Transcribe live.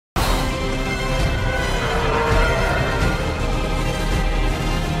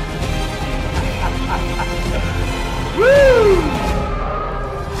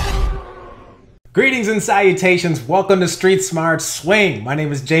Greetings and salutations. Welcome to Street Smart Swing. My name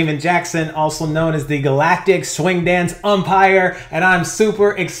is Jamin Jackson, also known as the Galactic Swing Dance Umpire, and I'm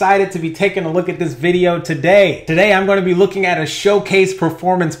super excited to be taking a look at this video today. Today I'm going to be looking at a showcase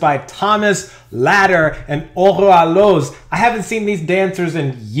performance by Thomas Ladder and Aurore Alauze. I haven't seen these dancers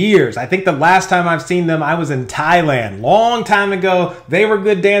in years. I think the last time I've seen them, I was in Thailand. Long time ago. They were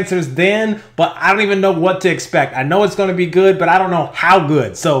good dancers then, but I don't even know what to expect. I know it's going to be good, but I don't know how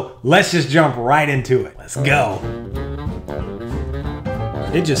good. So let's just jump right into it. Let's go.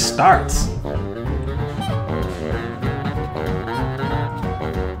 It just starts.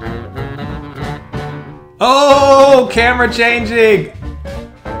 Oh, camera changing.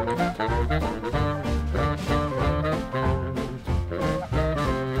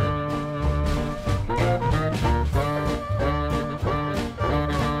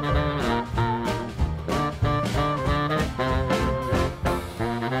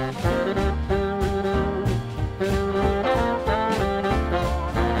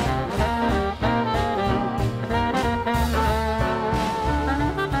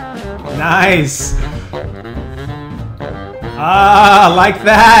 Nice. Ah, like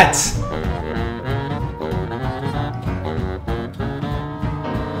that.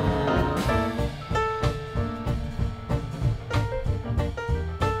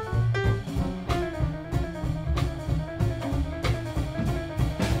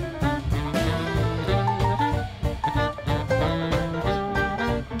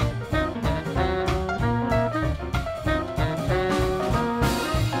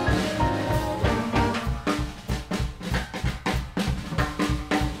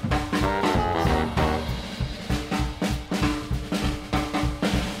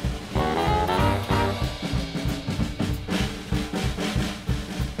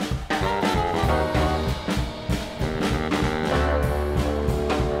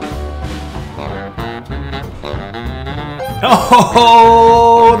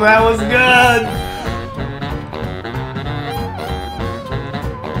 Oh, that was good.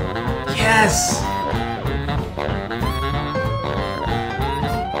 Yes.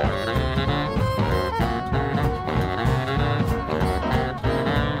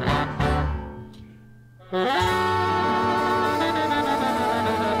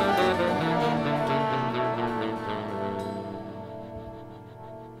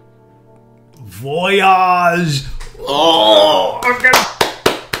 Voyage. Oh, okay.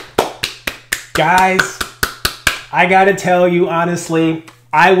 Guys, I gotta tell you honestly,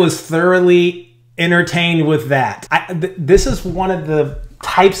 I was thoroughly entertained with that. This is one of the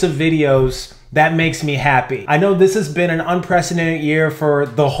types of videos that makes me happy. I know this has been an unprecedented year for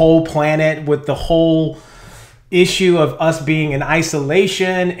the whole planet with the whole issue of us being in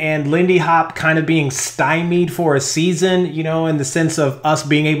isolation and Lindy Hop kind of being stymied for a season, you know, in the sense of us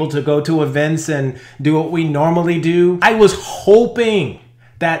being able to go to events and do what we normally do. I was hoping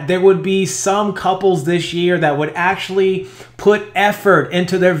that there would be some couples this year that would actually put effort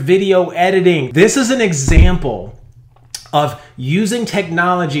into their video editing. This is an example of using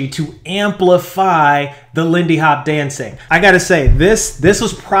technology to amplify the Lindy Hop dancing. I gotta say, this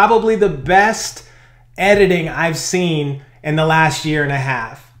was probably the best editing I've seen in the last year and a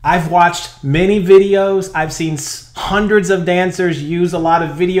half. I've watched many videos. I've seen hundreds of dancers use a lot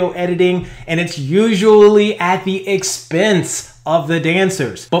of video editing, and it's usually at the expense of the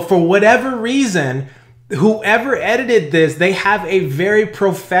dancers. But for whatever reason, whoever edited this, they have a very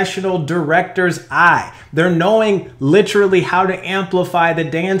professional director's eye. They're knowing literally how to amplify the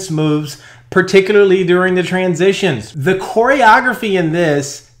dance moves, particularly during the transitions. The choreography in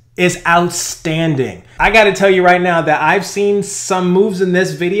this is outstanding. I gotta tell you right now that I've seen some moves in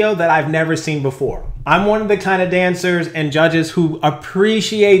this video that I've never seen before. I'm one of the kind of dancers and judges who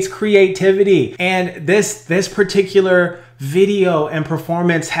appreciates creativity, and this particular video and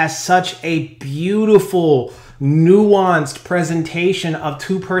performance has such a beautiful, nuanced presentation of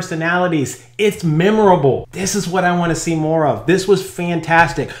two personalities. It's memorable. This is what I want to see more of. This was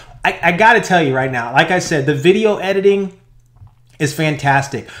fantastic. I gotta tell you right now, like I said, the video editing is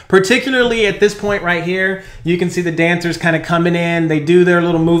fantastic. Particularly at this point right here, you can see the dancers kind of coming in, they do their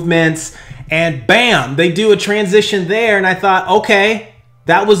little movements, and bam, they do a transition there, and I thought, okay,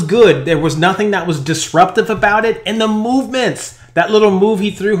 that was good. There was nothing that was disruptive about it, and the movements, that little move he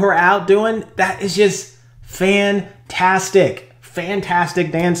threw her out doing, that is just fantastic.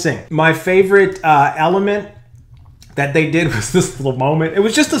 Fantastic dancing. My favorite element that they did was this little moment. It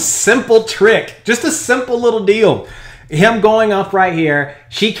was just a simple trick, just a simple little deal. Him going up right here,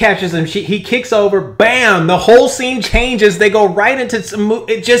 she catches him, he kicks over, bam, the whole scene changes. They go right into some move.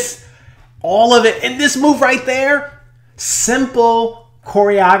 It just, all of it. And this move right there, simple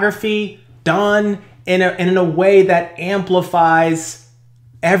choreography, done in a way that amplifies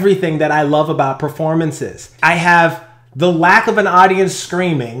everything that I love about performances. I have the lack of an audience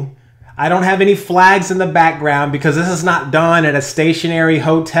screaming. I don't have any flags in the background because this is not done at a stationary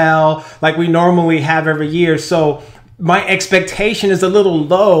hotel like we normally have every year. So my expectation is a little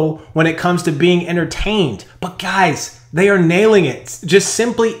low when it comes to being entertained. But guys, they are nailing it. Just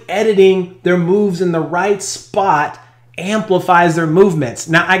simply editing their moves in the right spot amplifies their movements.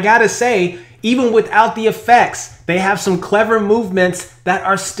 Now, I gotta say, even without the effects, they have some clever movements that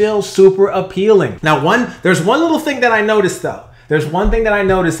are still super appealing. Now, there's one little thing that I noticed though. There's one thing that I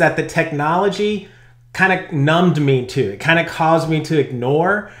noticed that the technology kind of numbed me to. It kind of caused me to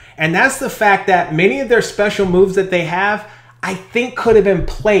ignore. And that's the fact that many of their special moves that they have, I think could have been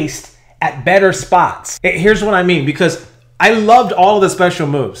placed at better spots. Here's what I mean, because I loved all of the special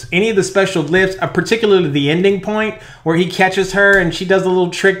moves. Any of the special lifts, particularly the ending point where he catches her and she does a little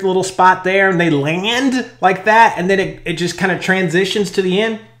trick, little spot there and they land like that. And then it just kind of transitions to the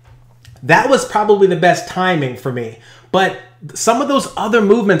end. That was probably the best timing for me. But some of those other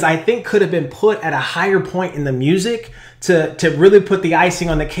movements I think could have been put at a higher point in the music to really put the icing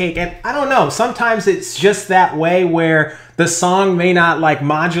on the cake. And I don't know, sometimes it's just that way where the song may not like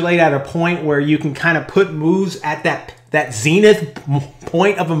modulate at a point where you can kind of put moves at that zenith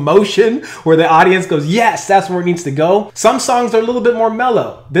point of emotion where the audience goes, yes, that's where it needs to go. Some songs are a little bit more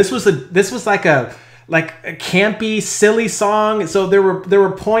mellow. This was like a campy, silly song. So there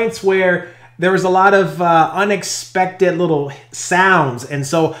were points where there was a lot of unexpected little sounds. And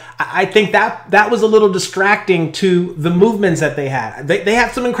so I think that was a little distracting to the movements that they had. They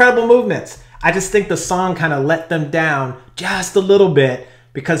have some incredible movements. I just think the song kind of let them down just a little bit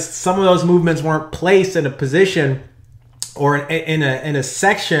because some of those movements weren't placed in a position or in a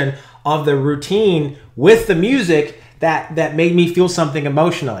section of the routine with the music that made me feel something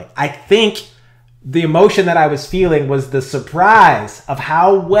emotionally. I think the emotion that I was feeling was the surprise of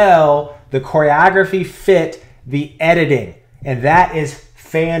how well the choreography fit the editing. And that is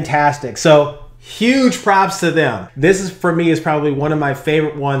fantastic. So huge props to them. This is, for me, is probably one of my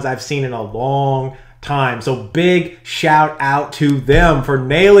favorite ones I've seen in a long time. So big shout out to them for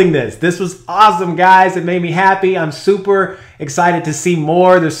nailing this. This was awesome, guys. It made me happy. I'm super excited to see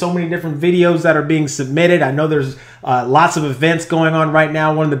more. There's so many different videos that are being submitted. I know there's lots of events going on right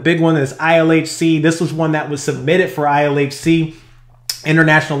now. One of the big ones is ILHC. This was one that was submitted for ILHC.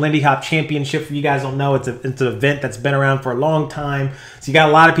 International Lindy Hop Championship. For you guys don't know, it's an event that's been around for a long time. So you got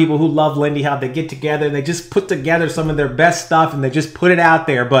a lot of people who love Lindy Hop. They get together and they just put together some of their best stuff and they just put it out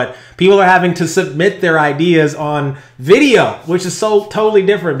there. But people are having to submit their ideas on video, which is so totally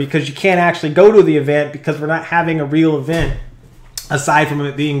different because you can't actually go to the event because we're not having a real event aside from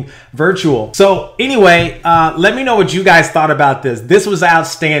it being virtual. So anyway, let me know what you guys thought about this. This was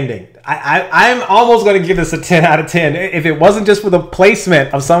outstanding. I'm almost going to give this a 10 out of 10. If it wasn't just for the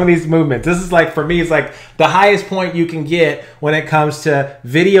placement of some of these movements, this is like, for me, it's like the highest point you can get when it comes to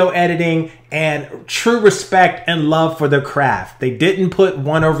video editing and true respect and love for the craft. They didn't put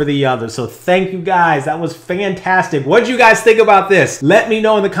one over the other. So thank you guys. That was fantastic. What did you guys think about this? Let me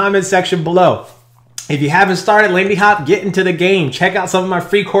know in the comment section below. If you haven't started Lindy Hop, get into the game. Check out some of my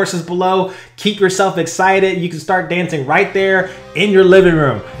free courses below. Keep yourself excited. You can start dancing right there in your living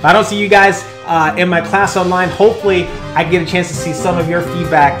room. If I don't see you guys in my class online, hopefully I get a chance to see some of your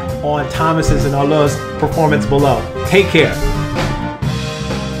feedback on Thomas's and Aulore's performance below. Take care.